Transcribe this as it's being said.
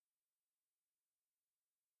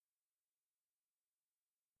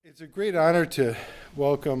It's a great honor to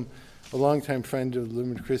welcome a longtime friend of the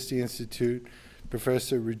Lumen Christi Institute,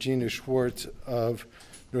 Professor Regina Schwartz of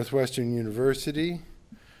Northwestern University.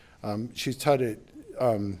 She's taught at,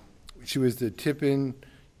 she was the Tipton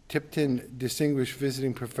Distinguished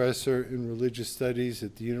Visiting Professor in Religious Studies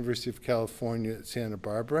at the University of California at Santa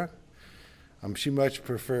Barbara. She much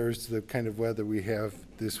prefers the kind of weather we have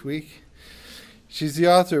this week. She's the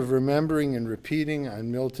author of Remembering and Repeating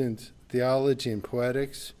on Milton's Theology and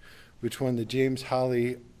Poetics, which won the James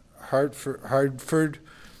Holly Hanford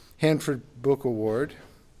Book Award.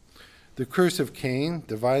 The Curse of Cain,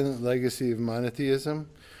 The Violent Legacy of Monotheism,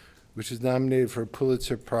 which was nominated for a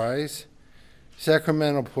Pulitzer Prize.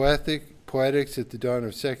 Sacramental Poetics at the Dawn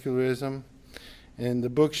of Secularism. And the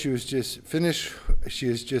book she has just finished,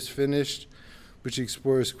 which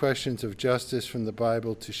explores questions of justice from the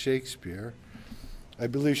Bible to Shakespeare. I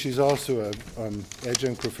believe she's also an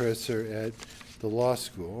adjunct professor at the law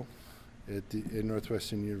school at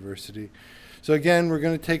Northwestern University. So again, we're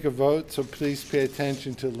going to take a vote, so please pay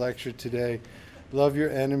attention to the lecture today. Love your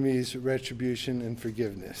enemies, retribution, and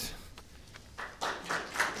forgiveness.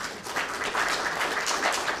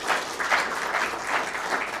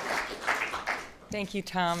 Thank you,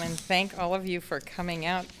 Tom, and thank all of you for coming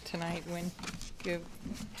out tonight when you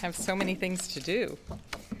have so many things to do.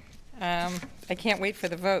 I can't wait for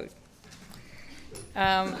the vote.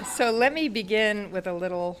 So let me begin with a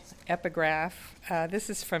little epigraph. This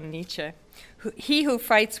is from Nietzsche. He who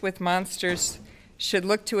fights with monsters should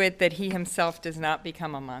look to it that he himself does not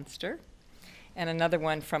become a monster. And another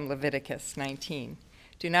one from Leviticus 19.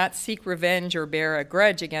 Do not seek revenge or bear a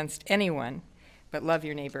grudge against anyone, but love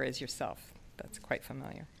your neighbor as yourself. That's quite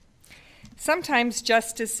familiar. Sometimes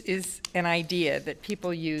justice is an idea that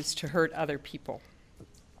people use to hurt other people.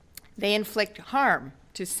 They inflict harm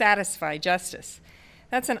to satisfy justice.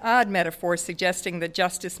 That's an odd metaphor suggesting that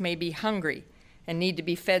justice may be hungry and need to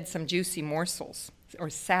be fed some juicy morsels or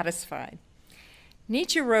satisfied.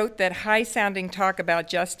 Nietzsche wrote that high-sounding talk about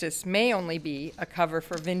justice may only be a cover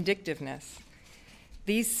for vindictiveness.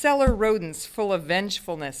 These cellar rodents full of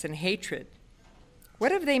vengefulness and hatred.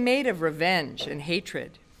 What have they made of revenge and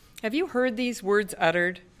hatred? Have you heard these words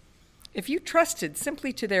uttered? If you trusted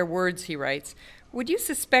simply to their words, he writes, would you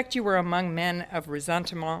suspect you were among men of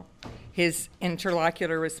ressentiment? His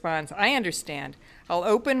interlocutor responds, I understand. I'll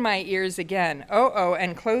open my ears again,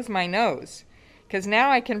 and close my nose, because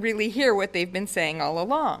now I can really hear what they've been saying all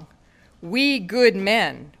along. We good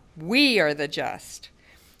men, we are the just.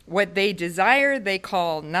 What they desire they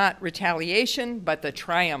call not retaliation, but the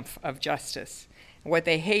triumph of justice. What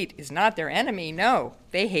they hate is not their enemy, no,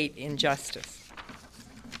 they hate injustice.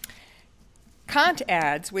 Kant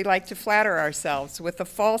adds, we like to flatter ourselves with a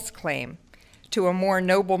false claim to a more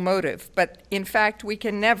noble motive, but in fact we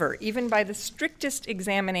can never, even by the strictest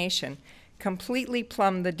examination, completely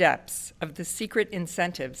plumb the depths of the secret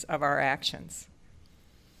incentives of our actions.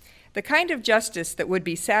 The kind of justice that would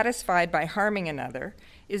be satisfied by harming another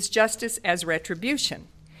is justice as retribution,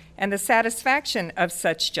 and the satisfaction of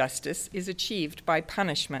such justice is achieved by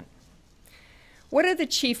punishment. What are the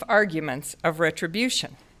chief arguments of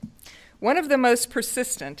retribution? One of the most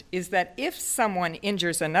persistent is that if someone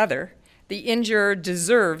injures another, the injurer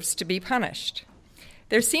deserves to be punished.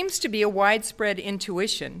 There seems to be a widespread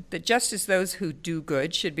intuition that just as those who do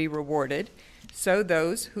good should be rewarded, so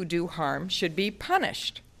those who do harm should be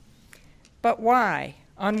punished. But why?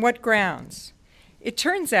 On what grounds? It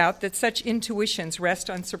turns out that such intuitions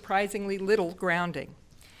rest on surprisingly little grounding.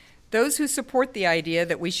 Those who support the idea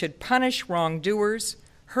that we should punish wrongdoers,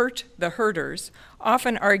 hurt the hurters,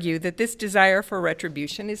 often argue that this desire for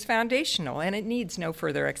retribution is foundational and it needs no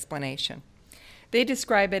further explanation. They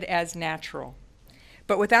describe it as natural.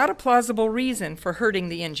 But without a plausible reason for hurting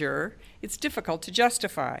the injurer, it's difficult to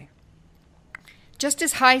justify. Just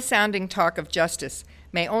as high-sounding talk of justice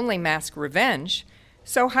may only mask revenge,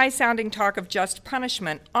 so high-sounding talk of just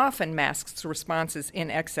punishment often masks responses in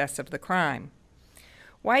excess of the crime.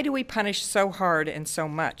 Why do we punish so hard and so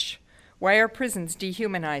much? Why are prisons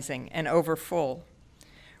dehumanizing and overfull?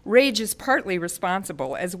 Rage is partly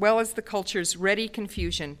responsible, as well as the culture's ready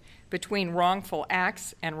confusion between wrongful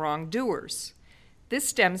acts and wrongdoers. This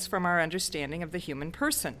stems from our understanding of the human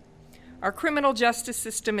person. Our criminal justice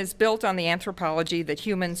system is built on the anthropology that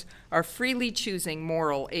humans are freely choosing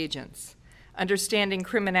moral agents. Understanding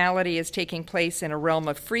criminality as taking place in a realm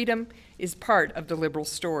of freedom is part of the liberal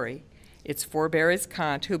story. Its forebear is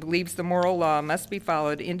Kant, who believes the moral law must be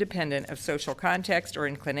followed independent of social context or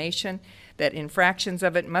inclination, that infractions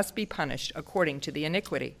of it must be punished according to the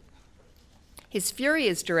iniquity. His fury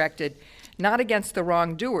is directed not against the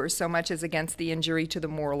wrongdoer so much as against the injury to the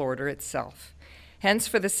moral order itself. Hence,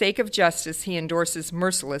 for the sake of justice, he endorses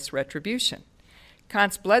merciless retribution.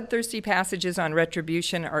 Kant's bloodthirsty passages on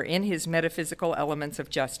retribution are in his Metaphysical Elements of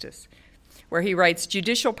Justice, where he writes,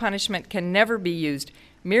 judicial punishment can never be used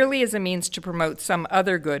merely as a means to promote some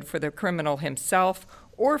other good for the criminal himself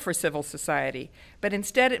or for civil society, but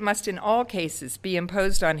instead it must in all cases be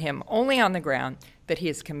imposed on him only on the ground that he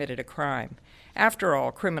has committed a crime. After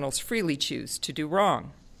all, criminals freely choose to do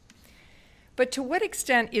wrong. But to what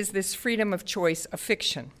extent is this freedom of choice a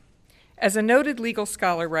fiction? As a noted legal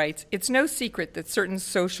scholar writes, it's no secret that certain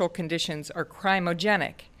social conditions are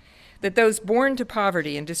crimogenic, that those born to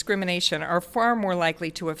poverty and discrimination are far more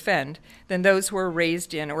likely to offend than those who are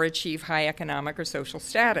raised in or achieve high economic or social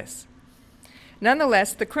status.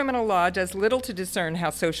 Nonetheless, the criminal law does little to discern how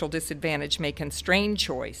social disadvantage may constrain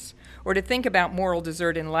choice, or to think about moral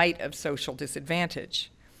desert in light of social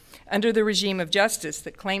disadvantage. Under the regime of justice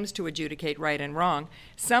that claims to adjudicate right and wrong,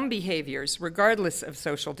 some behaviors, regardless of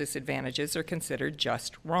social disadvantages, are considered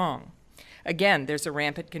just wrong. Again, there's a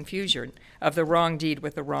rampant confusion of the wrong deed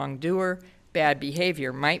with the wrongdoer. Bad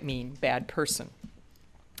behavior might mean bad person.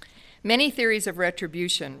 Many theories of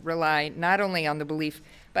retribution rely not only on the belief,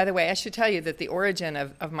 by the way, I should tell you that the origin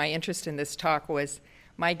of my interest in this talk was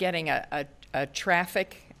my getting a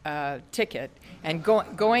traffic ticket and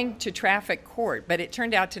going to traffic court, but it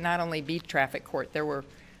turned out to not only be traffic court, there were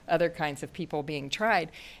other kinds of people being tried.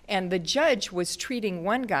 And the judge was treating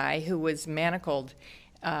one guy who was manacled,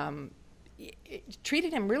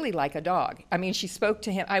 treated him really like a dog. I mean, she spoke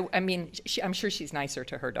to him, I'm sure she's nicer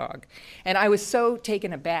to her dog. And I was so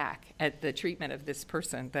taken aback at the treatment of this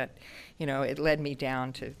person that, it led me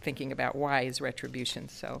down to thinking about why is retribution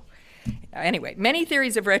so. Anyway, many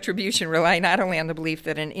theories of retribution rely not only on the belief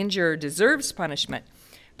that an injurer deserves punishment,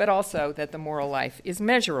 but also that the moral life is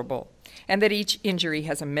measurable and that each injury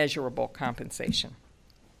has a measurable compensation.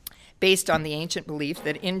 Based on the ancient belief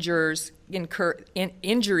that injuries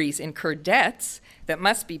incur debts that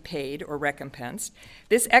must be paid or recompensed,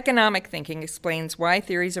 this economic thinking explains why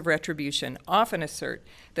theories of retribution often assert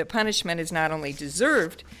that punishment is not only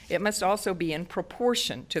deserved, it must also be in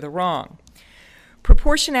proportion to the wrong.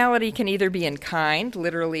 Proportionality can either be in kind,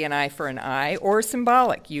 literally an eye for an eye, or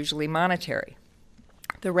symbolic, usually monetary.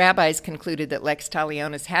 The rabbis concluded that lex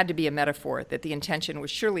talionis had to be a metaphor, that the intention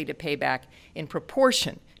was surely to pay back in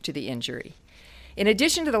proportion to the injury. In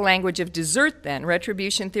addition to the language of desert, then,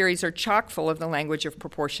 retribution theories are chock full of the language of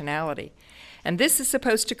proportionality. And this is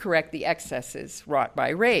supposed to correct the excesses wrought by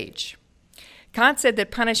rage. Kant said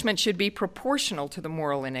that punishment should be proportional to the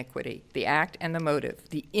moral iniquity, the act and the motive,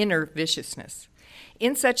 the inner viciousness.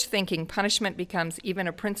 In such thinking, punishment becomes even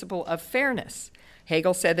a principle of fairness.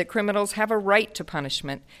 Hegel said that criminals have a right to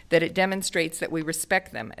punishment, that it demonstrates that we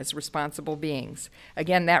respect them as responsible beings.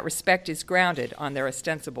 Again, that respect is grounded on their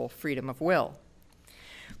ostensible freedom of will.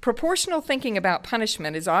 Proportional thinking about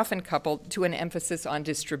punishment is often coupled to an emphasis on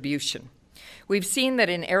distribution. We've seen that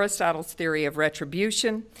in Aristotle's theory of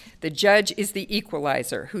retribution, the judge is the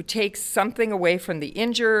equalizer who takes something away from the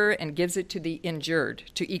injurer and gives it to the injured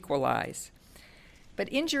to equalize.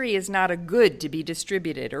 But injury is not a good to be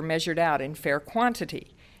distributed or measured out in fair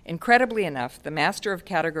quantity. Incredibly enough, the master of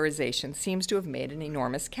categorization seems to have made an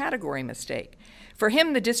enormous category mistake. For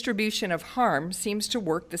him, the distribution of harm seems to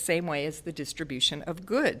work the same way as the distribution of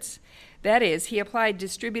goods. That is, he applied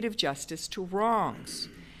distributive justice to wrongs.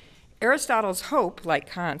 Aristotle's hope, like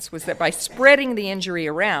Kant's, was that by spreading the injury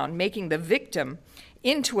around, making the victim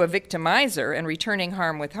into a victimizer and returning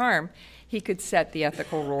harm with harm, he could set the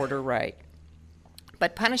ethical order right.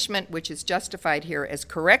 But punishment, which is justified here as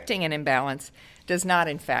correcting an imbalance, does not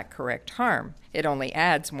in fact correct harm. It only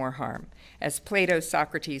adds more harm. As Plato's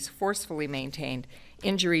Socrates forcefully maintained,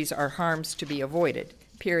 injuries are harms to be avoided,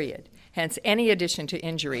 period. Hence, any addition to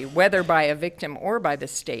injury, whether by a victim or by the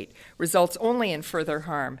state, results only in further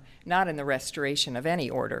harm, not in the restoration of any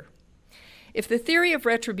order. If the theory of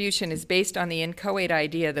retribution is based on the inchoate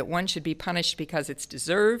idea that one should be punished because it's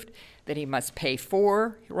deserved, that he must pay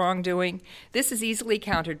for wrongdoing, this is easily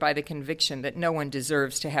countered by the conviction that no one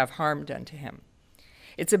deserves to have harm done to him.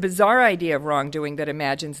 It's a bizarre idea of wrongdoing that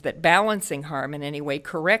imagines that balancing harm in any way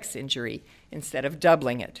corrects injury instead of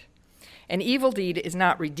doubling it. An evil deed is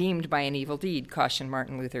not redeemed by an evil deed, cautioned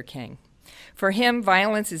Martin Luther King. For him,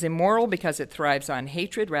 violence is immoral because it thrives on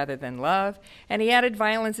hatred rather than love, and he added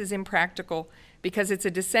violence is impractical because it's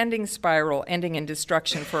a descending spiral ending in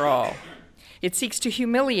destruction for all. It seeks to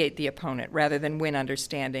humiliate the opponent rather than win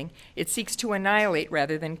understanding. It seeks to annihilate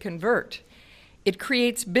rather than convert. It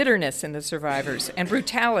creates bitterness in the survivors and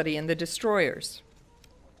brutality in the destroyers.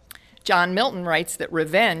 John Milton writes that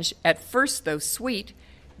revenge, at first though sweet,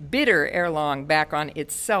 bitter ere long back on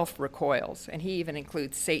itself recoils, and he even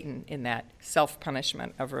includes Satan in that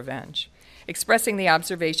self-punishment of revenge, expressing the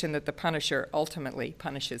observation that the punisher ultimately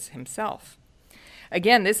punishes himself.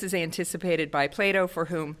 Again, this is anticipated by Plato, for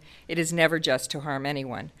whom it is never just to harm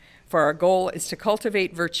anyone. For our goal is to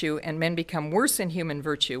cultivate virtue, and men become worse in human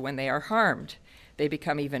virtue when they are harmed. They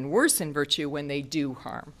become even worse in virtue when they do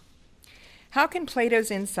harm. How can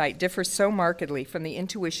Plato's insight differ so markedly from the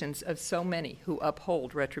intuitions of so many who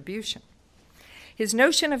uphold retribution? His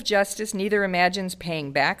notion of justice neither imagines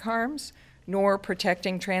paying back harms nor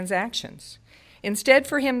protecting transactions. Instead,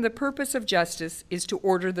 for him, the purpose of justice is to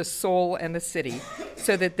order the soul and the city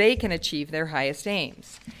so that they can achieve their highest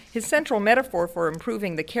aims. His central metaphor for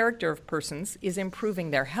improving the character of persons is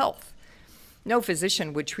improving their health. No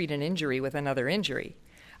physician would treat an injury with another injury.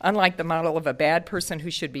 Unlike the model of a bad person who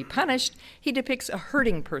should be punished, he depicts a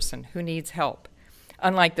hurting person who needs help.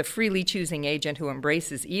 Unlike the freely choosing agent who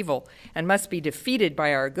embraces evil and must be defeated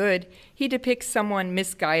by our good, he depicts someone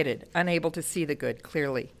misguided, unable to see the good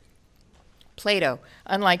clearly. Plato,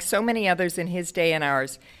 unlike so many others in his day and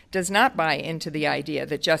ours, does not buy into the idea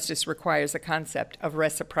that justice requires a concept of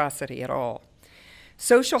reciprocity at all.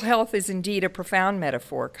 Social health is indeed a profound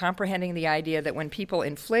metaphor, comprehending the idea that when people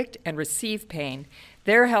inflict and receive pain,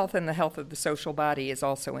 their health and the health of the social body is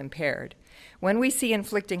also impaired. When we see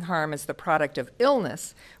inflicting harm as the product of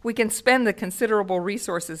illness, we can spend the considerable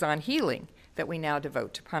resources on healing that we now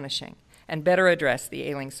devote to punishing, and better address the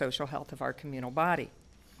ailing social health of our communal body.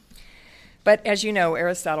 But as you know,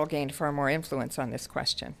 Aristotle gained far more influence on this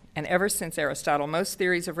question. And ever since Aristotle, most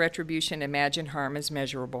theories of retribution imagine harm as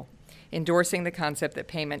measurable, endorsing the concept that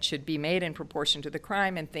payment should be made in proportion to the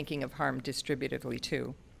crime and thinking of harm distributively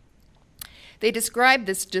too. They describe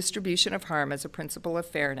this distribution of harm as a principle of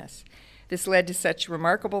fairness. This led to such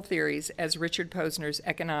remarkable theories as Richard Posner's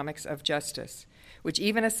Economics of Justice, which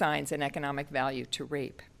even assigns an economic value to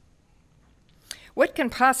rape. What can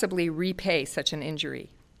possibly repay such an injury?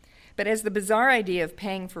 But as the bizarre idea of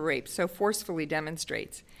paying for rape so forcefully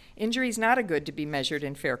demonstrates, injury is not a good to be measured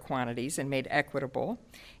in fair quantities and made equitable.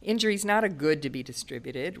 Injury is not a good to be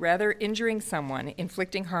distributed. Rather, injuring someone,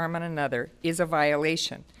 inflicting harm on another, is a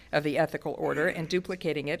violation of the ethical order, and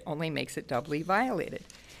duplicating it only makes it doubly violated.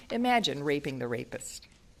 Imagine raping the rapist.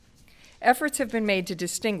 Efforts have been made to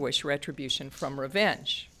distinguish retribution from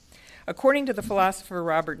revenge. According to the philosopher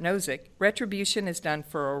Robert Nozick, retribution is done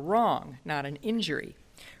for a wrong, not an injury.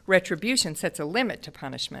 Retribution sets a limit to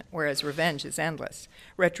punishment, whereas revenge is endless.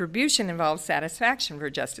 Retribution involves satisfaction for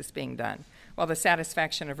justice being done, while the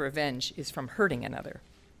satisfaction of revenge is from hurting another.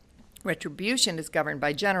 Retribution is governed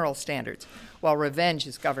by general standards, while revenge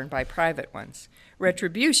is governed by private ones.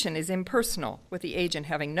 Retribution is impersonal, with the agent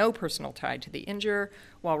having no personal tie to the injurer,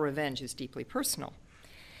 while revenge is deeply personal.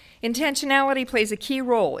 Intentionality plays a key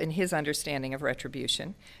role in his understanding of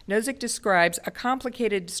retribution. Nozick describes a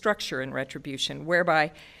complicated structure in retribution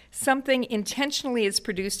whereby something intentionally is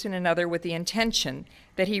produced in another with the intention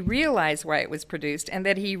that he realize why it was produced and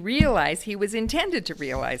that he realize he was intended to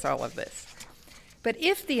realize all of this. But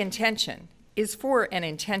if the intention is for an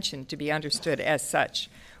intention to be understood as such,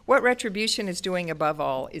 what retribution is doing above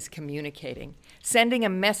all is communicating, sending a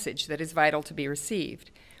message that is vital to be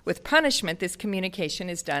received. With punishment, this communication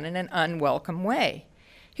is done in an unwelcome way.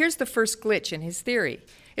 Here's the first glitch in his theory.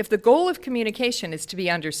 If the goal of communication is to be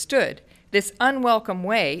understood, this unwelcome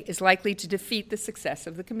way is likely to defeat the success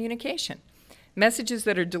of the communication. Messages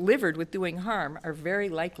that are delivered with doing harm are very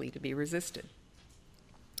likely to be resisted.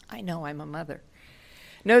 I know I'm a mother.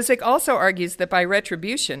 Nozick also argues that by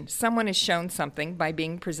retribution, someone is shown something by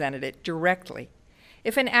being presented it directly.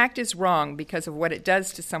 If an act is wrong because of what it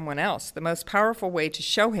does to someone else, the most powerful way to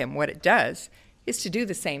show him what it does is to do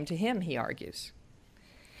the same to him, he argues.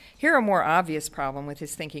 Here a more obvious problem with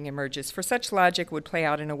his thinking emerges, for such logic would play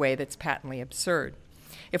out in a way that's patently absurd.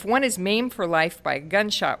 If one is maimed for life by a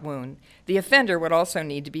gunshot wound, the offender would also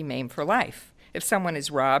need to be maimed for life. If someone is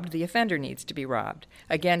robbed, the offender needs to be robbed,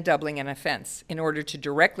 again doubling an offense. In order to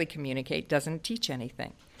directly communicate doesn't teach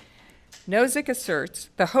anything. Nozick asserts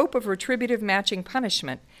the hope of retributive matching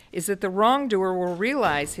punishment is that the wrongdoer will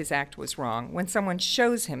realize his act was wrong when someone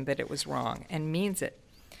shows him that it was wrong and means it.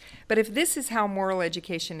 But if this is how moral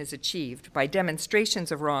education is achieved, by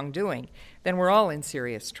demonstrations of wrongdoing, then we're all in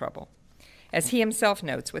serious trouble. As he himself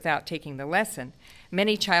notes, without taking the lesson,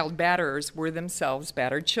 many child batterers were themselves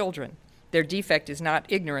battered children. Their defect is not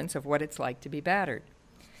ignorance of what it's like to be battered.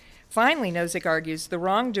 Finally, Nozick argues the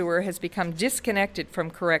wrongdoer has become disconnected from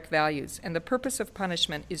correct values, and the purpose of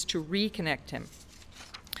punishment is to reconnect him.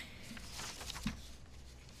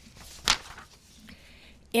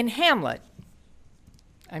 In Hamlet,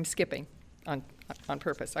 I'm skipping on on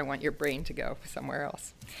purpose. I want your brain to go somewhere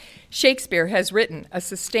else. Shakespeare has written a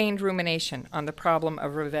sustained rumination on the problem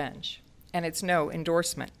of revenge, and it's no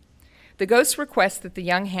endorsement. The ghost's request that the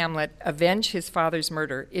young Hamlet avenge his father's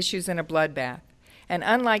murder issues in a bloodbath, and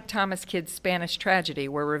unlike Thomas Kyd's Spanish tragedy,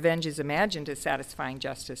 where revenge is imagined as satisfying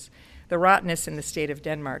justice, the rottenness in the state of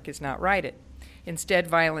Denmark is not righted. Instead,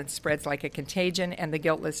 violence spreads like a contagion, and the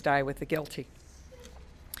guiltless die with the guilty.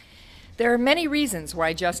 There are many reasons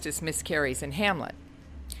why justice miscarries in Hamlet.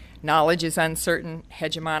 Knowledge is uncertain,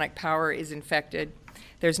 hegemonic power is infected,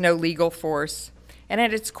 there's no legal force, and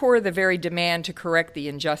at its core, the very demand to correct the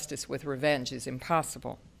injustice with revenge is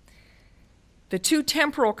impossible. The two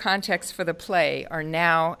temporal contexts for the play are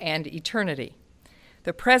now and eternity.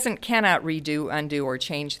 The present cannot redo, undo, or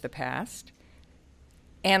change the past.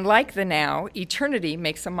 And like the now, eternity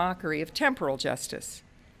makes a mockery of temporal justice.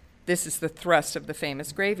 This is the thrust of the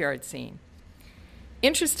famous graveyard scene.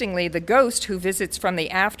 Interestingly, the ghost who visits from the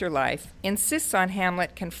afterlife insists on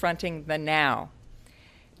Hamlet confronting the now.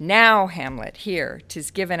 Now, Hamlet, here, 'tis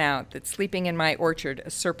given out that sleeping in my orchard a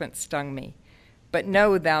serpent stung me. But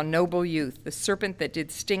know, thou noble youth, the serpent that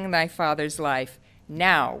did sting thy father's life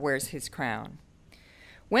now wears his crown.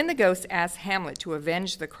 When the ghost asks Hamlet to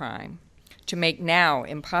avenge the crime, to make now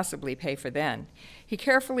impossibly pay for then, he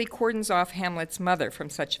carefully cordons off Hamlet's mother from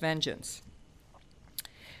such vengeance.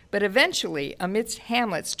 But eventually, amidst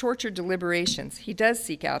Hamlet's tortured deliberations, he does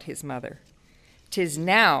seek out his mother. 'Tis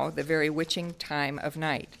now the very witching time of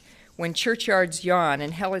night, when churchyards yawn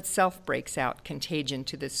and hell itself breaks out, contagion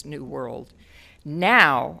to this new world.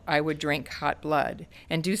 Now I would drink hot blood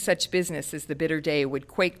and do such business as the bitter day would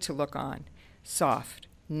quake to look on. Soft,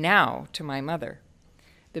 now to my mother.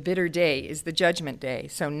 The bitter day is the judgment day,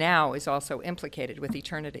 so now is also implicated with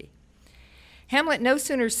eternity. Hamlet no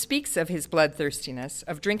sooner speaks of his bloodthirstiness,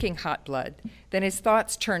 of drinking hot blood, than his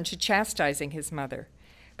thoughts turn to chastising his mother.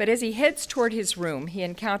 But as he heads toward his room, he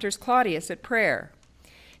encounters Claudius at prayer.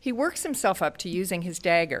 He works himself up to using his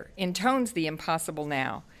dagger, intones the impossible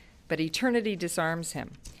now, but eternity disarms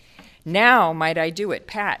him. Now might I do it,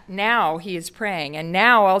 Pat. Now he is praying, and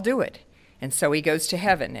now I'll do it. And so he goes to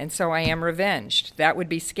heaven, and so I am revenged. That would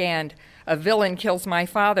be scanned. A villain kills my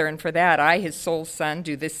father, and for that I, his sole son,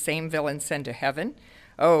 do this same villain send to heaven?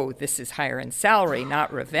 Oh, this is higher in salary,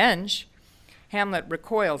 not revenge. Hamlet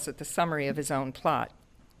recoils at the summary of his own plot.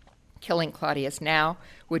 Killing Claudius now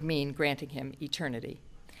would mean granting him eternity.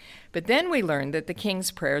 But then we learn that the king's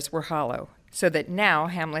prayers were hollow, so that now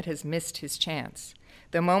Hamlet has missed his chance.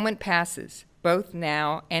 The moment passes. Both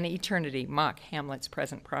now and eternity mock Hamlet's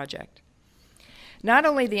present project. Not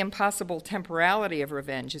only the impossible temporality of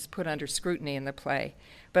revenge is put under scrutiny in the play,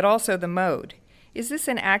 but also the mode. Is this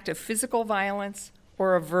an act of physical violence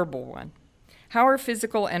or a verbal one? How are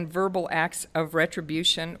physical and verbal acts of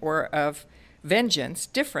retribution or of vengeance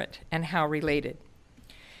different, and how related?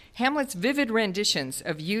 Hamlet's vivid renditions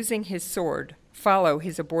of using his sword follow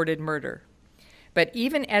his aborted murder. But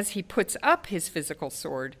even as he puts up his physical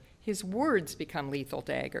sword, his words become lethal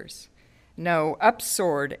daggers. No, up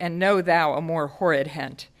sword, and know thou a more horrid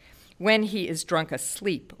hent, when he is drunk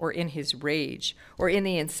asleep, or in his rage, or in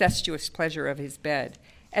the incestuous pleasure of his bed,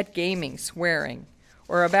 at gaming, swearing,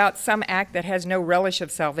 or about some act that has no relish of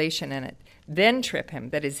salvation in it, then trip him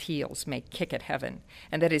that his heels may kick at heaven,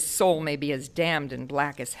 and that his soul may be as damned and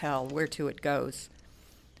black as hell, whereto it goes.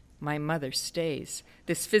 My mother stays.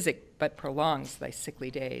 This physic but prolongs thy sickly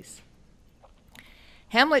days.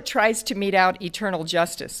 Hamlet tries to mete out eternal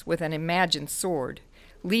justice with an imagined sword,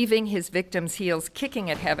 leaving his victim's heels kicking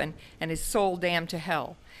at heaven and his soul damned to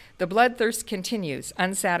hell. The bloodthirst continues,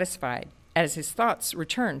 unsatisfied, as his thoughts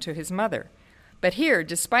return to his mother. But here,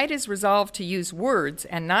 despite his resolve to use words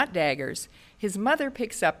and not daggers, his mother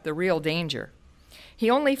picks up the real danger. He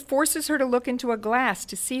only forces her to look into a glass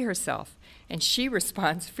to see herself, and she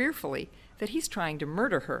responds fearfully that he's trying to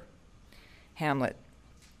murder her. Hamlet,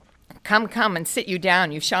 come, come, and sit you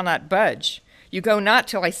down, you shall not budge. You go not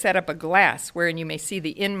till I set up a glass, wherein you may see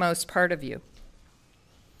the inmost part of you.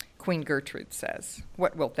 Queen Gertrude says,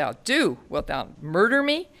 what wilt thou do? Wilt thou murder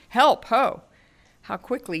me? Help, ho! How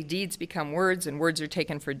quickly deeds become words and words are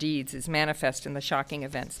taken for deeds is manifest in the shocking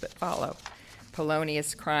events that follow.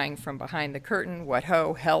 Polonius crying from behind the curtain, what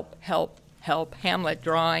ho, help, help, help. Hamlet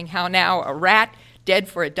drawing, how now, a rat, dead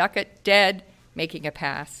for a ducat, dead, making a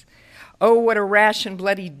pass. Oh, what a rash and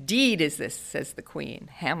bloody deed is this, says the queen.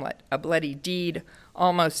 Hamlet, a bloody deed,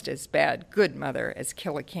 almost as bad, good mother, as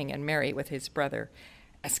kill a king and marry with his brother.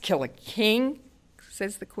 As kill a king,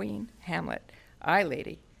 says the queen. Hamlet, aye,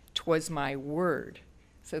 lady, 'twas my word.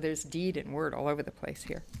 So there's deed and word all over the place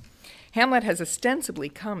here. Hamlet has ostensibly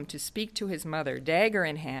come to speak to his mother, dagger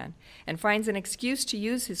in hand, and finds an excuse to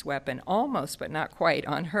use his weapon, almost but not quite,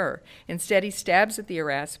 on her. Instead, he stabs at the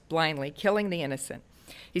harassed blindly, killing the innocent.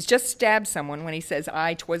 He's just stabbed someone when he says,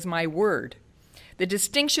 "Aye, 'twas my word." The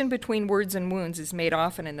distinction between words and wounds is made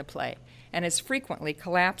often in the play, and as frequently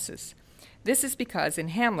collapses. This is because in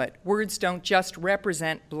Hamlet, words don't just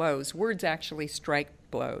represent blows. Words actually strike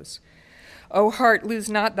blows. O heart, lose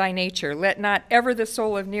not thy nature. Let not ever the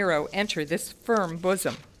soul of Nero enter this firm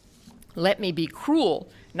bosom. Let me be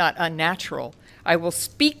cruel, not unnatural. I will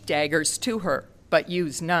speak daggers to her, but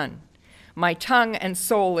use none. My tongue and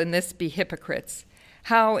soul in this be hypocrites.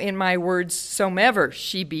 How in my words somever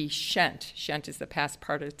she be shent. Shent is the past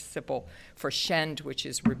participle for shend, which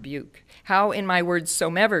is rebuke. How in my words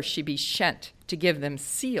somever she be shent, to give them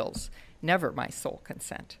seals, never my soul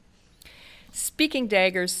consent. Speaking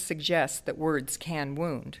daggers suggests that words can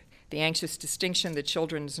wound, the anxious distinction the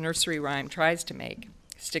children's nursery rhyme tries to make.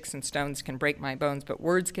 Sticks and stones can break my bones, but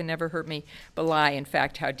words can never hurt me, belie, in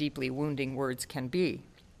fact, how deeply wounding words can be.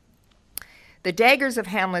 The daggers of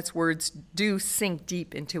Hamlet's words do sink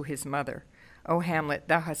deep into his mother. O Hamlet,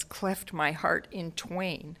 thou hast cleft my heart in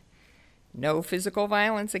twain. No physical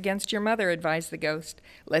violence against your mother, advised the ghost.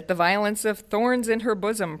 Let the violence of thorns in her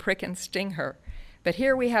bosom prick and sting her. But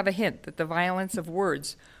here we have a hint that the violence of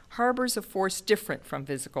words harbors a force different from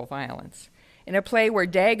physical violence. In a play where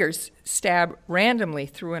daggers stab randomly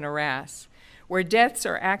through an arras, where deaths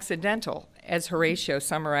are accidental, as Horatio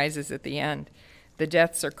summarizes at the end, the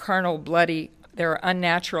deaths are carnal, bloody, there are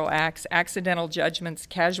unnatural acts, accidental judgments,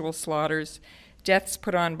 casual slaughters, deaths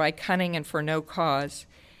put on by cunning and for no cause.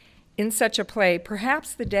 In such a play,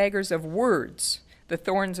 perhaps the daggers of words, the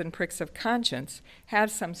thorns and pricks of conscience,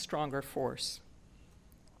 have some stronger force.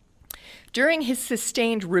 During his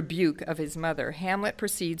sustained rebuke of his mother, Hamlet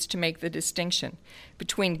proceeds to make the distinction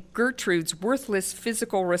between Gertrude's worthless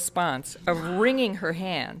physical response of wringing her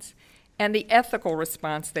hands and the ethical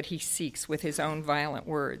response that he seeks with his own violent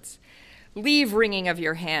words. Leave wringing of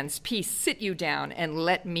your hands, peace, sit you down, and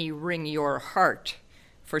let me wring your heart.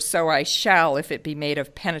 For so I shall, if it be made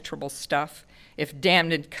of penetrable stuff, if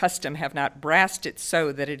damned custom have not brassed it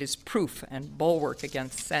so that it is proof and bulwark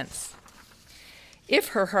against sense. If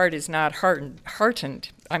her heart is not hardened,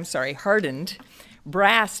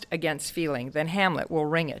 brassed against feeling, then Hamlet will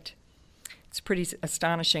wring it. It's pretty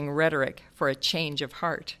astonishing rhetoric for a change of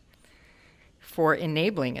heart, for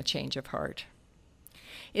enabling a change of heart.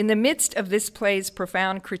 In the midst of this play's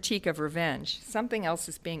profound critique of revenge, something else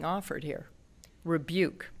is being offered here: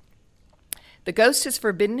 rebuke. The ghost has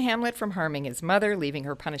forbidden Hamlet from harming his mother, leaving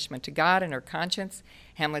her punishment to God and her conscience.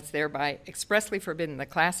 Hamlet's thereby expressly forbidden the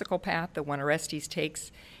classical path, the one Orestes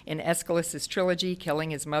takes in Aeschylus's trilogy,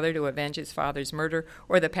 killing his mother to avenge his father's murder,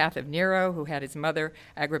 or the path of Nero, who had his mother,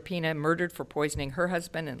 Agrippina, murdered for poisoning her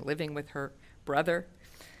husband and living with her brother.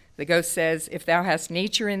 The ghost says, if thou hast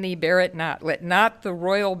nature in thee, bear it not. Let not the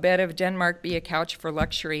royal bed of Denmark be a couch for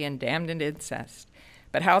luxury and damned incest.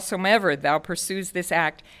 But howsoever thou pursues this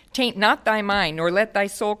act, taint not thy mind, nor let thy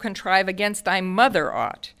soul contrive against thy mother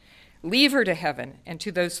aught. Leave her to heaven, and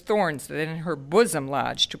to those thorns that in her bosom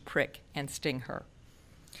lodge to prick and sting her.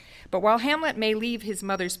 But while Hamlet may leave his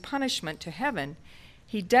mother's punishment to heaven,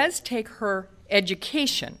 he does take her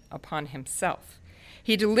education upon himself.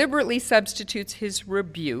 He deliberately substitutes his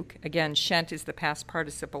rebuke, again, shent is the past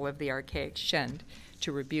participle of the archaic shend,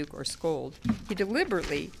 to rebuke or scold. He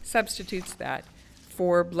deliberately substitutes that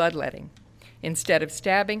for bloodletting. Instead of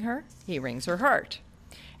stabbing her, he wrings her heart.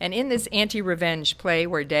 And in this anti-revenge play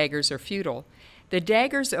where daggers are futile, the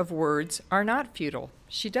daggers of words are not futile.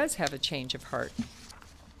 She does have a change of heart.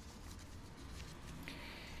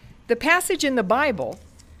 The passage in the Bible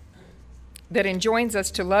that enjoins us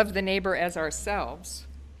to love the neighbor as ourselves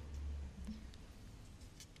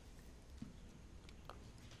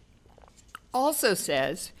also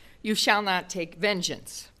says, you shall not take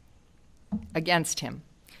vengeance against him.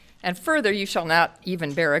 And further, you shall not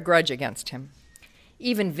even bear a grudge against him.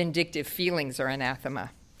 Even vindictive feelings are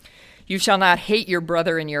anathema. You shall not hate your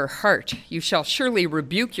brother in your heart. You shall surely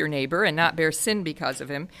rebuke your neighbor and not bear sin because of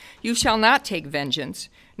him. You shall not take vengeance,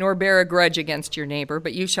 nor bear a grudge against your neighbor,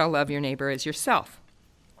 but you shall love your neighbor as yourself.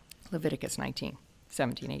 Leviticus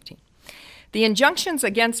 19:17-18. The injunctions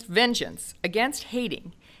against vengeance, against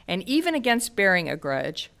hating, and even against bearing a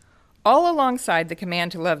grudge, all alongside the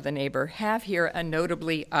command to love the neighbor, have here a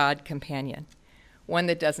notably odd companion, one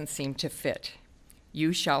that doesn't seem to fit.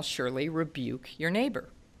 You shall surely rebuke your neighbor.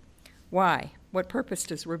 Why? What purpose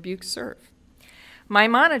does rebuke serve?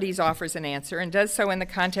 Maimonides offers an answer and does so in the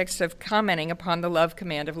context of commenting upon the love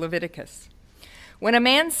command of Leviticus. When a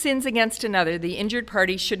man sins against another, the injured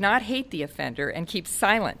party should not hate the offender and keep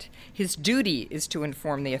silent. His duty is to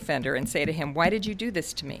inform the offender and say to him, "Why did you do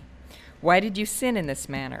this to me? Why did you sin in this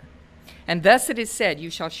manner?" And thus it is said,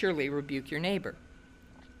 "You shall surely rebuke your neighbor."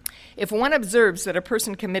 If one observes that a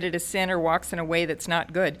person committed a sin or walks in a way that's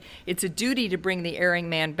not good, it's a duty to bring the erring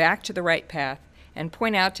man back to the right path and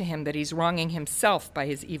point out to him that he's wronging himself by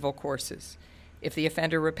his evil courses. If the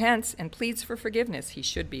offender repents and pleads for forgiveness, he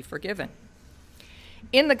should be forgiven.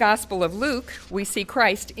 In the Gospel of Luke, we see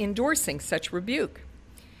Christ endorsing such rebuke.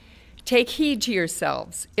 "Take heed to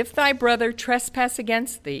yourselves. If thy brother trespass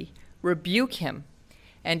against thee, rebuke him,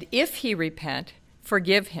 and if he repent,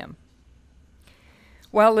 forgive him."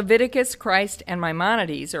 While Leviticus, Christ, and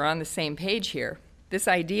Maimonides are on the same page here, this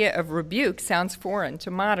idea of rebuke sounds foreign to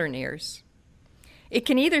modern ears. It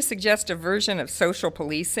can either suggest a version of social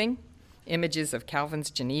policing, images of Calvin's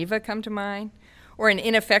Geneva come to mind, or an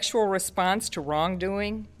ineffectual response to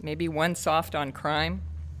wrongdoing, maybe one soft on crime.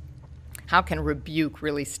 How can rebuke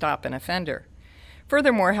really stop an offender?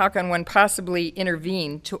 Furthermore, how can one possibly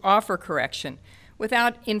intervene to offer correction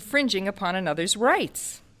without infringing upon another's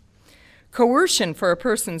rights? Coercion for a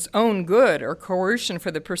person's own good or coercion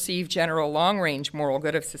for the perceived general long-range moral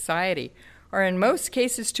good of society are in most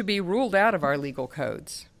cases to be ruled out of our legal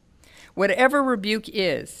codes. Whatever rebuke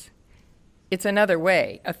is, it's another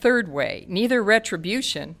way, a third way. Neither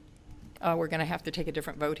retribution, we're going to have to take a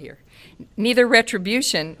different vote here. Neither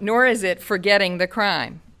retribution, nor is it forgetting the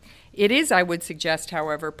crime. It is, I would suggest,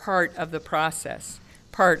 however, part of the process,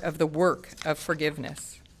 part of the work of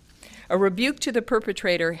forgiveness. A rebuke to the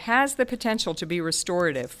perpetrator has the potential to be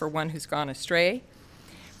restorative for one who's gone astray,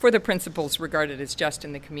 for the principles regarded as just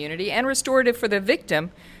in the community, and restorative for the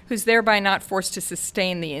victim who's thereby not forced to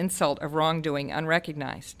sustain the insult of wrongdoing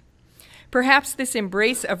unrecognized. Perhaps this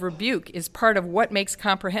embrace of rebuke is part of what makes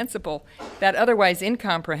comprehensible that otherwise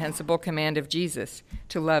incomprehensible command of Jesus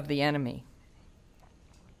to love the enemy.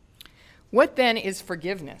 What then is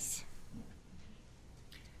forgiveness?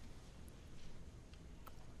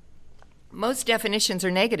 Most definitions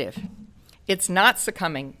are negative. It's not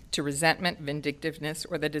succumbing to resentment, vindictiveness,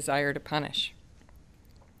 or the desire to punish.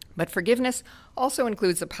 But forgiveness also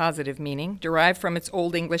includes a positive meaning derived from its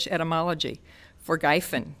Old English etymology,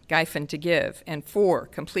 forgeifen, geifen to give, and for,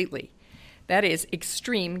 completely. That is,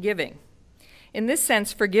 extreme giving. In this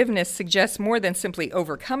sense, forgiveness suggests more than simply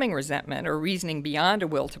overcoming resentment or reasoning beyond a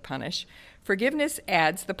will to punish. Forgiveness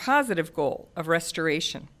adds the positive goal of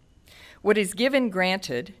restoration. What is given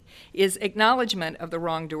granted is acknowledgement of the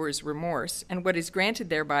wrongdoer's remorse, and what is granted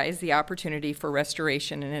thereby is the opportunity for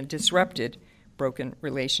restoration in a disrupted, broken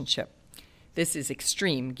relationship. This is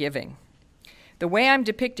extreme giving. The way I'm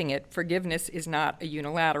depicting it, forgiveness is not a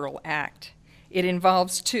unilateral act. It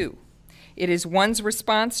involves two. It is one's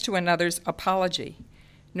response to another's apology,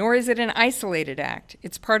 nor is it an isolated act.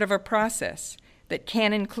 It's part of a process that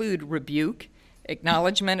can include rebuke,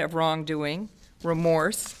 acknowledgement of wrongdoing,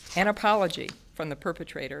 remorse, and apology from the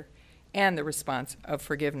perpetrator, and the response of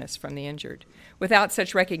forgiveness from the injured. Without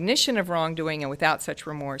such recognition of wrongdoing and without such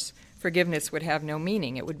remorse, forgiveness would have no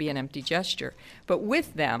meaning. It would be an empty gesture. But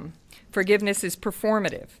with them, forgiveness is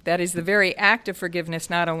performative. That is, the very act of forgiveness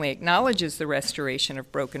not only acknowledges the restoration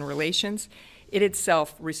of broken relations, it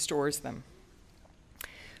itself restores them.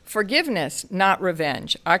 Forgiveness, not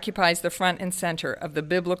revenge, occupies the front and center of the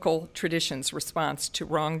biblical tradition's response to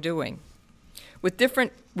wrongdoing, with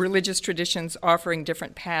different religious traditions offering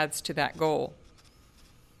different paths to that goal.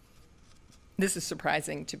 This is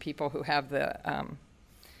surprising to people who have the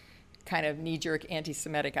kind of knee-jerk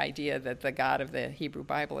anti-Semitic idea that the God of the Hebrew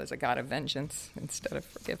Bible is a God of vengeance instead of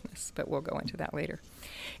forgiveness, but we'll go into that later.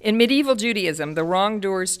 In medieval Judaism, the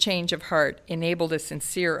wrongdoer's change of heart enabled a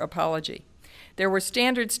sincere apology. There were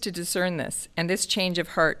standards to discern this, and this change of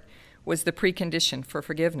heart was the precondition for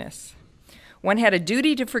forgiveness. One had a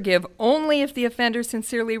duty to forgive only if the offender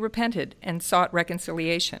sincerely repented and sought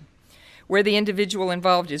reconciliation. Where the individual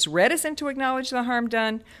involved is reticent to acknowledge the harm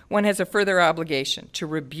done, one has a further obligation to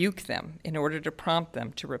rebuke them in order to prompt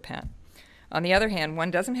them to repent. On the other hand,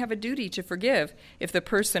 one doesn't have a duty to forgive if the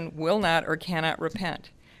person will not or cannot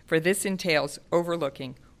repent, for this entails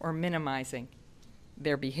overlooking or minimizing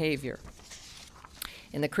their behavior.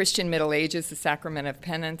 In the Christian Middle Ages, the sacrament of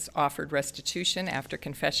penance offered restitution after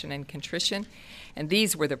confession and contrition, and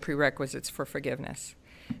these were the prerequisites for forgiveness.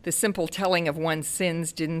 The simple telling of one's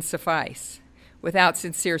sins didn't suffice. Without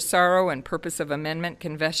sincere sorrow and purpose of amendment,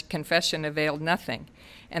 confession availed nothing,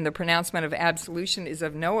 and the pronouncement of absolution is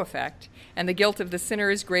of no effect, and the guilt of the sinner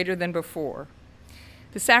is greater than before.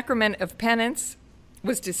 The sacrament of penance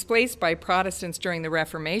was displaced by Protestants during the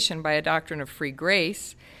Reformation by a doctrine of free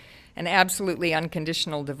grace. and absolutely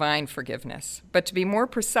unconditional divine forgiveness. But to be more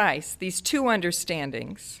precise, these two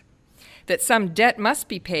understandings, that some debt must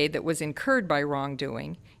be paid that was incurred by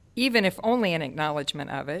wrongdoing, even if only an acknowledgement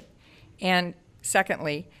of it, and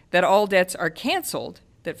secondly, that all debts are canceled,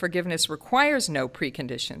 that forgiveness requires no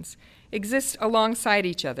preconditions, exist alongside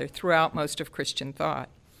each other throughout most of Christian thought.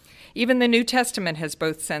 Even the New Testament has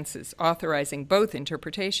both senses, authorizing both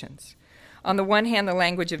interpretations. On the one hand, the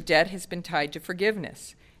language of debt has been tied to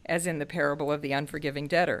forgiveness, as in the parable of the unforgiving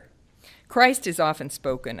debtor. Christ is often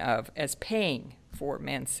spoken of as paying for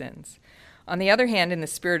man's sins. On the other hand, in the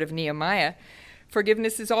spirit of Nehemiah,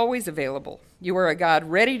 forgiveness is always available. You are a God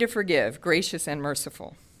ready to forgive, gracious and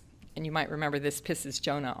merciful. And you might remember this pisses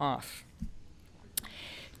Jonah off.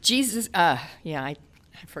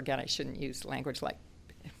 I forget I shouldn't use language like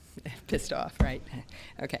pissed off, right?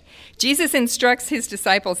 Okay. Jesus instructs his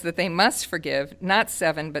disciples that they must forgive, not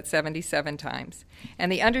 7, but 77 times.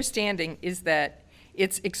 And the understanding is that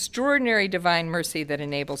it's extraordinary divine mercy that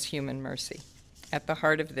enables human mercy. At the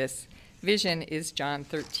heart of this vision is John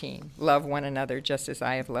 13, love one another just as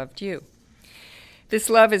I have loved you. This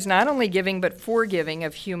love is not only giving, but forgiving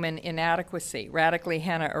of human inadequacy. Radically,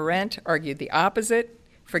 Hannah Arendt argued the opposite.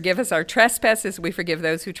 Forgive us our trespasses, we forgive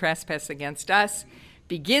those who trespass against us.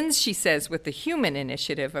 Begins, she says, with the human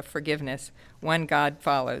initiative of forgiveness, one God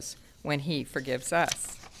follows when he forgives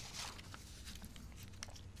us.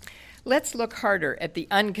 Let's look harder at the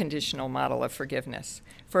unconditional model of forgiveness,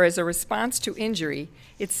 for as a response to injury,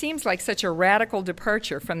 it seems like such a radical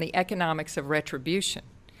departure from the economics of retribution.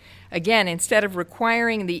 Again, instead of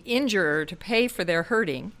requiring the injurer to pay for their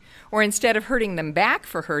hurting, or instead of hurting them back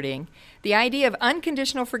for hurting, the idea of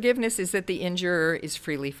unconditional forgiveness is that the injurer is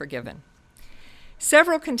freely forgiven.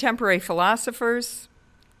 Several contemporary philosophers,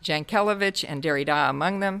 Jankelevich and Derrida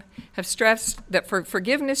among them, have stressed that for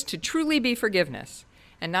forgiveness to truly be forgiveness,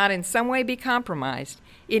 and not in some way be compromised,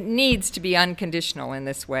 it needs to be unconditional in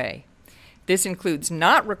this way. This includes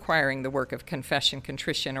not requiring the work of confession,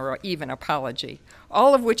 contrition, or even apology,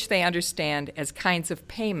 all of which they understand as kinds of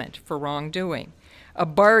payment for wrongdoing, a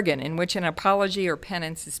bargain in which an apology or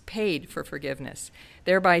penance is paid for forgiveness,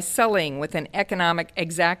 thereby sullying with an economic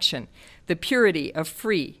exaction the purity of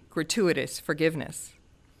free, gratuitous forgiveness.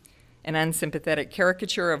 An unsympathetic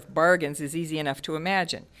caricature of bargains is easy enough to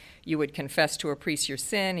imagine. You would confess to a priest your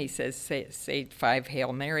sin. He says, say 5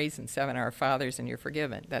 Hail Marys and 7 Our Fathers, and you're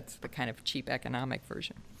forgiven. That's the kind of cheap economic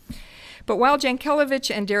version. But while Jankelevich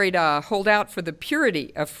and Derrida hold out for the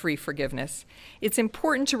purity of free forgiveness, it's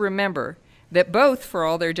important to remember that both, for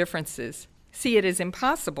all their differences, see it as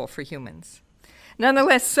impossible for humans.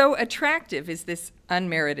 Nonetheless, so attractive is this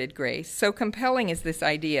unmerited grace, so compelling is this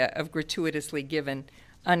idea of gratuitously given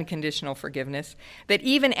unconditional forgiveness, that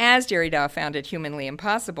even as Derrida found it humanly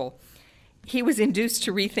impossible, he was induced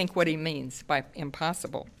to rethink what he means by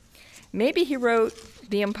impossible. Maybe he wrote,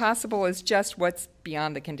 the impossible is just what's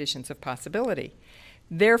beyond the conditions of possibility.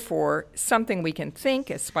 Therefore, something we can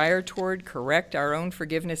think, aspire toward, correct our own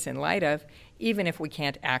forgiveness in light of, even if we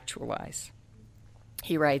can't actualize.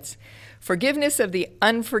 He writes, forgiveness of the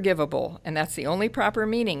unforgivable, and that's the only proper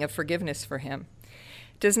meaning of forgiveness for him,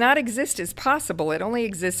 does not exist as possible. It only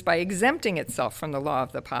exists by exempting itself from the law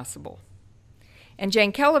of the possible. And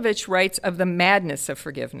Jankelevich writes of the madness of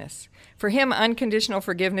forgiveness. For him, unconditional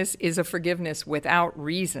forgiveness is a forgiveness without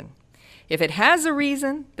reason. If it has a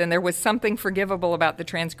reason, then there was something forgivable about the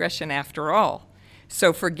transgression after all.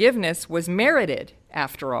 So forgiveness was merited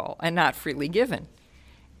after all, and not freely given.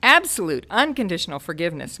 Absolute, unconditional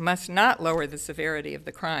forgiveness must not lower the severity of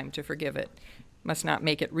the crime to forgive it, must not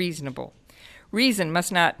make it reasonable. Reason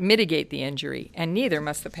must not mitigate the injury, and neither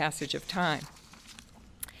must the passage of time.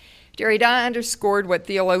 Derrida underscored what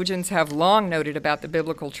theologians have long noted about the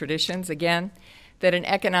biblical traditions, again, that an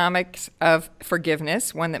economics of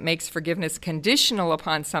forgiveness, one that makes forgiveness conditional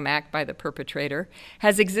upon some act by the perpetrator,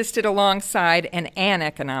 has existed alongside an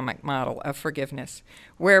aneconomic model of forgiveness,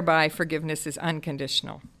 whereby forgiveness is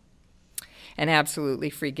unconditional, an absolutely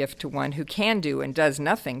free gift to one who can do and does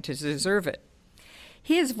nothing to deserve it.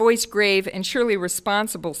 He has voiced grave and surely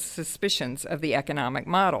responsible suspicions of the economic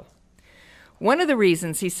model. One of the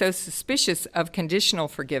reasons he's so suspicious of conditional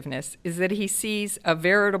forgiveness is that he sees a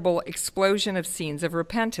veritable explosion of scenes of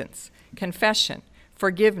repentance, confession,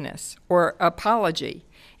 forgiveness, or apology,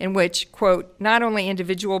 in which, quote, not only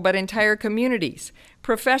individual but entire communities,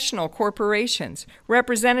 professional corporations,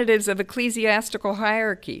 representatives of ecclesiastical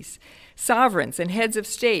hierarchies, sovereigns, and heads of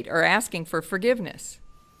state are asking for forgiveness.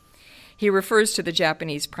 He refers to the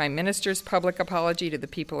Japanese Prime Minister's public apology to the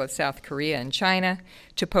people of South Korea and China,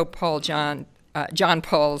 to Pope Paul John John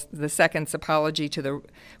Paul II's apology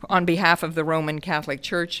on behalf of the Roman Catholic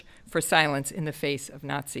Church for silence in the face of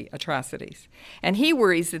Nazi atrocities. And he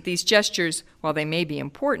worries that these gestures, while they may be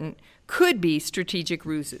important, could be strategic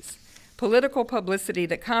ruses, political publicity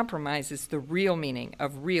that compromises the real meaning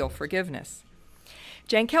of real forgiveness.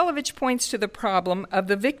 Jankelevich points to the problem of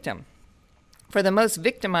the victim. For the most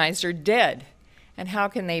victimized are dead, and how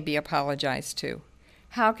can they be apologized to?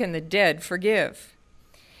 How can the dead forgive?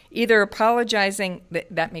 Either apologizing,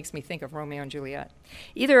 that makes me think of Romeo and Juliet,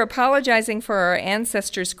 either apologizing for our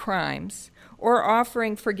ancestors' crimes or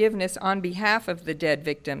offering forgiveness on behalf of the dead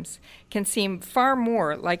victims can seem far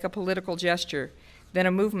more like a political gesture than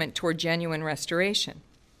a movement toward genuine restoration.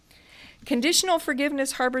 Conditional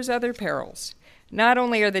forgiveness harbors other perils. Not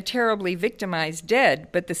only are the terribly victimized dead,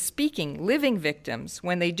 but the speaking, living victims,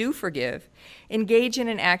 when they do forgive, engage in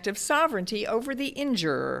an act of sovereignty over the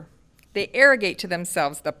injurer. They arrogate to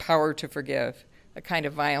themselves the power to forgive, a kind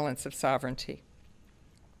of violence of sovereignty.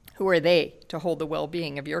 Who are they to hold the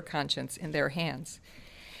well-being of your conscience in their hands?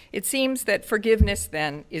 It seems that forgiveness,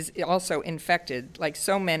 then, is also infected, like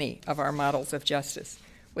so many of our models of justice,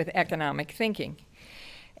 with economic thinking.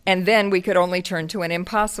 And then we could only turn to an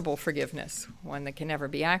impossible forgiveness, one that can never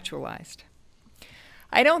be actualized.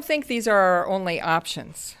 I don't think these are our only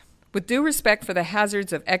options. With due respect for the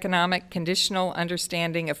hazards of economic, conditional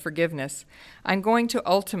understanding of forgiveness, I'm going to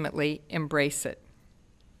ultimately embrace it.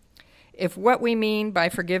 If what we mean by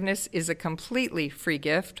forgiveness is a completely free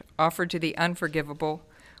gift offered to the unforgivable,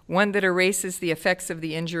 one that erases the effects of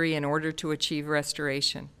the injury in order to achieve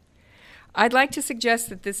restoration, I'd like to suggest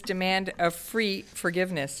that this demand of free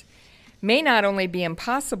forgiveness may not only be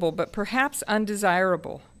impossible, but perhaps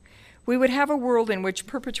undesirable. We would have a world in which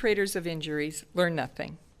perpetrators of injuries learn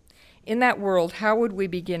nothing. In that world, how would we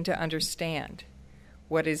begin to understand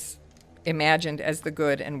what is imagined as the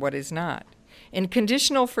good and what is not? In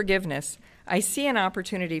conditional forgiveness, I see an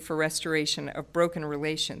opportunity for restoration of broken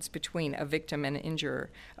relations between a victim and injurer,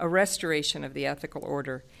 a restoration of the ethical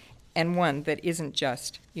order, and one that isn't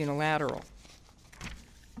just unilateral.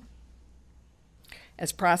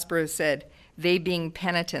 As Prospero said, they being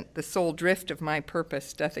penitent, the sole drift of my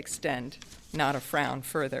purpose doth extend, not a frown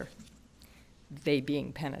further. They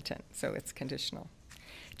being penitent, so it's conditional.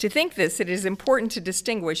 To think this, it is important to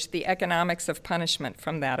distinguish the economics of punishment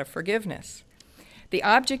from that of forgiveness. The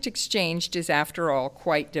object exchanged is, after all,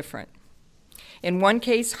 quite different. In one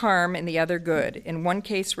case, harm, in the other, good. In one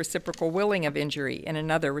case, reciprocal willing of injury. In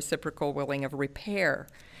another, reciprocal willing of repair.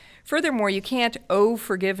 Furthermore, you can't owe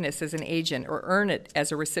forgiveness as an agent or earn it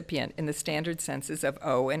as a recipient in the standard senses of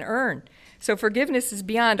owe and earn. So forgiveness is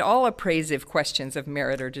beyond all appraisive questions of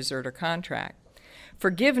merit or desert or contract.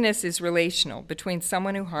 Forgiveness is relational between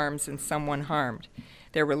someone who harms and someone harmed.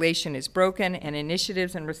 Their relation is broken, and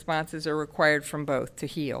initiatives and responses are required from both to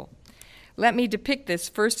heal. Let me depict this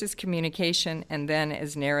first as communication and then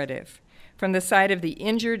as narrative. From the side of the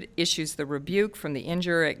injured issues the rebuke, from the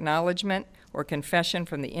injurer acknowledgement or confession,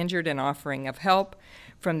 from the injured an offering of help,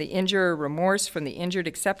 from the injurer remorse, from the injured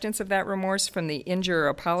acceptance of that remorse, from the injurer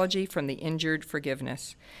apology, from the injured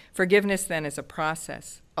forgiveness. Forgiveness then is a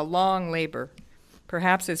process, a long labor,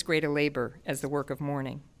 perhaps as great a labor as the work of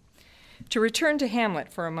mourning. To return to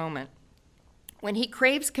Hamlet for a moment, when he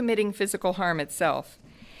craves committing physical harm itself,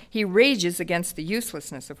 he rages against the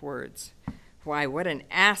uselessness of words. Why, what an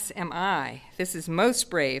ass am I! This is most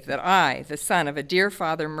brave that I, the son of a dear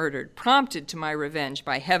father murdered, prompted to my revenge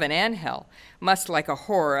by heaven and hell, must like a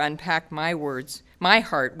whore unpack my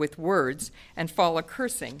heart with words, and fall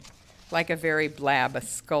a-cursing like a very blab a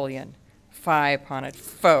scullion. Fie upon it,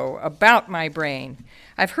 foe, about my brain.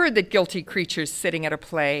 I've heard that guilty creatures sitting at a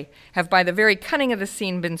play have by the very cunning of the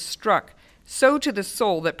scene been struck, so to the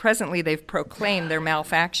soul that presently they've proclaimed their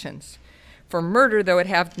malfactions. For murder, though it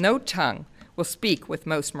have no tongue, will speak with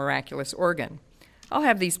most miraculous organ. I'll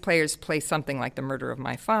have these players play something like the murder of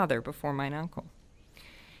my father before mine uncle.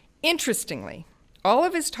 Interestingly, all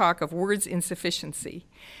of his talk of words' insufficiency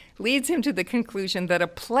leads him to the conclusion that a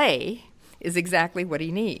play is exactly what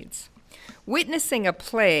he needs. Witnessing a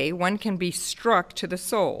play, one can be struck to the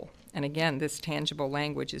soul, and again, this tangible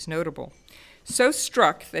language is notable, so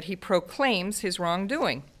struck that he proclaims his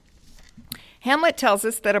wrongdoing. Hamlet tells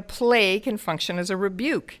us that a play can function as a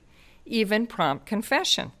rebuke, even prompt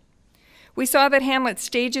confession. We saw that Hamlet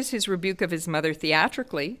stages his rebuke of his mother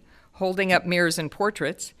theatrically, holding up mirrors and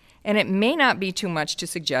portraits, and it may not be too much to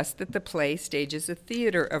suggest that the play stages a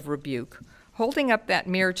theater of rebuke, holding up that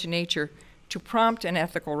mirror to nature to prompt an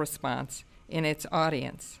ethical response in its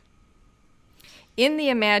audience. In the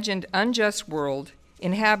imagined unjust world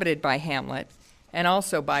inhabited by Hamlet, and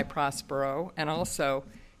also by Prospero, and also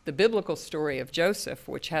the biblical story of Joseph,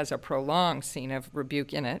 which has a prolonged scene of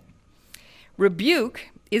rebuke in it. Rebuke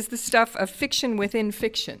is the stuff of fiction within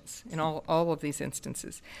fictions in all of these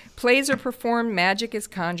instances. Plays are performed, magic is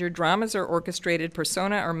conjured, dramas are orchestrated,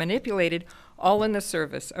 persona are manipulated, all in the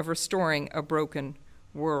service of restoring a broken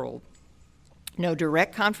world. No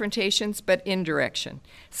direct confrontations, but indirection.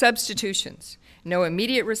 Substitutions. No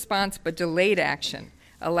immediate response, but delayed action.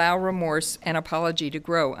 Allow remorse and apology to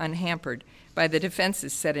grow unhampered by the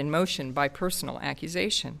defenses set in motion by personal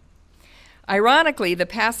accusation. Ironically, the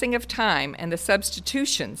passing of time and the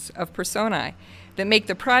substitutions of personae that make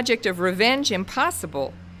the project of revenge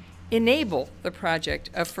impossible enable the project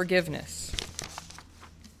of forgiveness.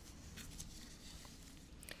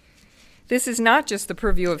 This is not just the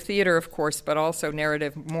purview of theater, of course, but also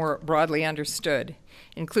narrative more broadly understood,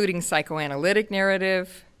 including psychoanalytic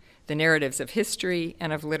narrative, the narratives of history,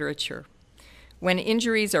 and of literature. When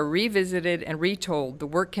injuries are revisited and retold, the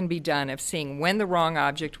work can be done of seeing when the wrong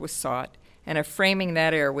object was sought and of framing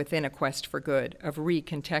that error within a quest for good, of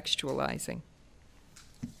recontextualizing.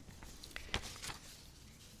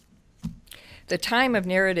 The time of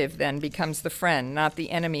narrative then becomes the friend, not the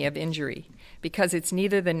enemy of injury, because it's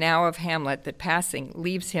neither the now of Hamlet that passing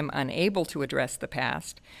leaves him unable to address the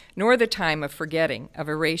past, nor the time of forgetting, of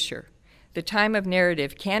erasure. The time of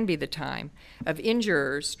narrative can be the time of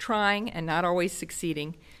injurers trying and not always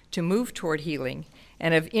succeeding to move toward healing,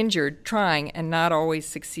 and of injured trying and not always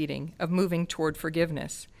succeeding, of moving toward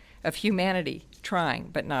forgiveness, of humanity trying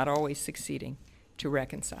but not always succeeding to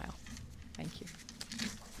reconcile. Thank you.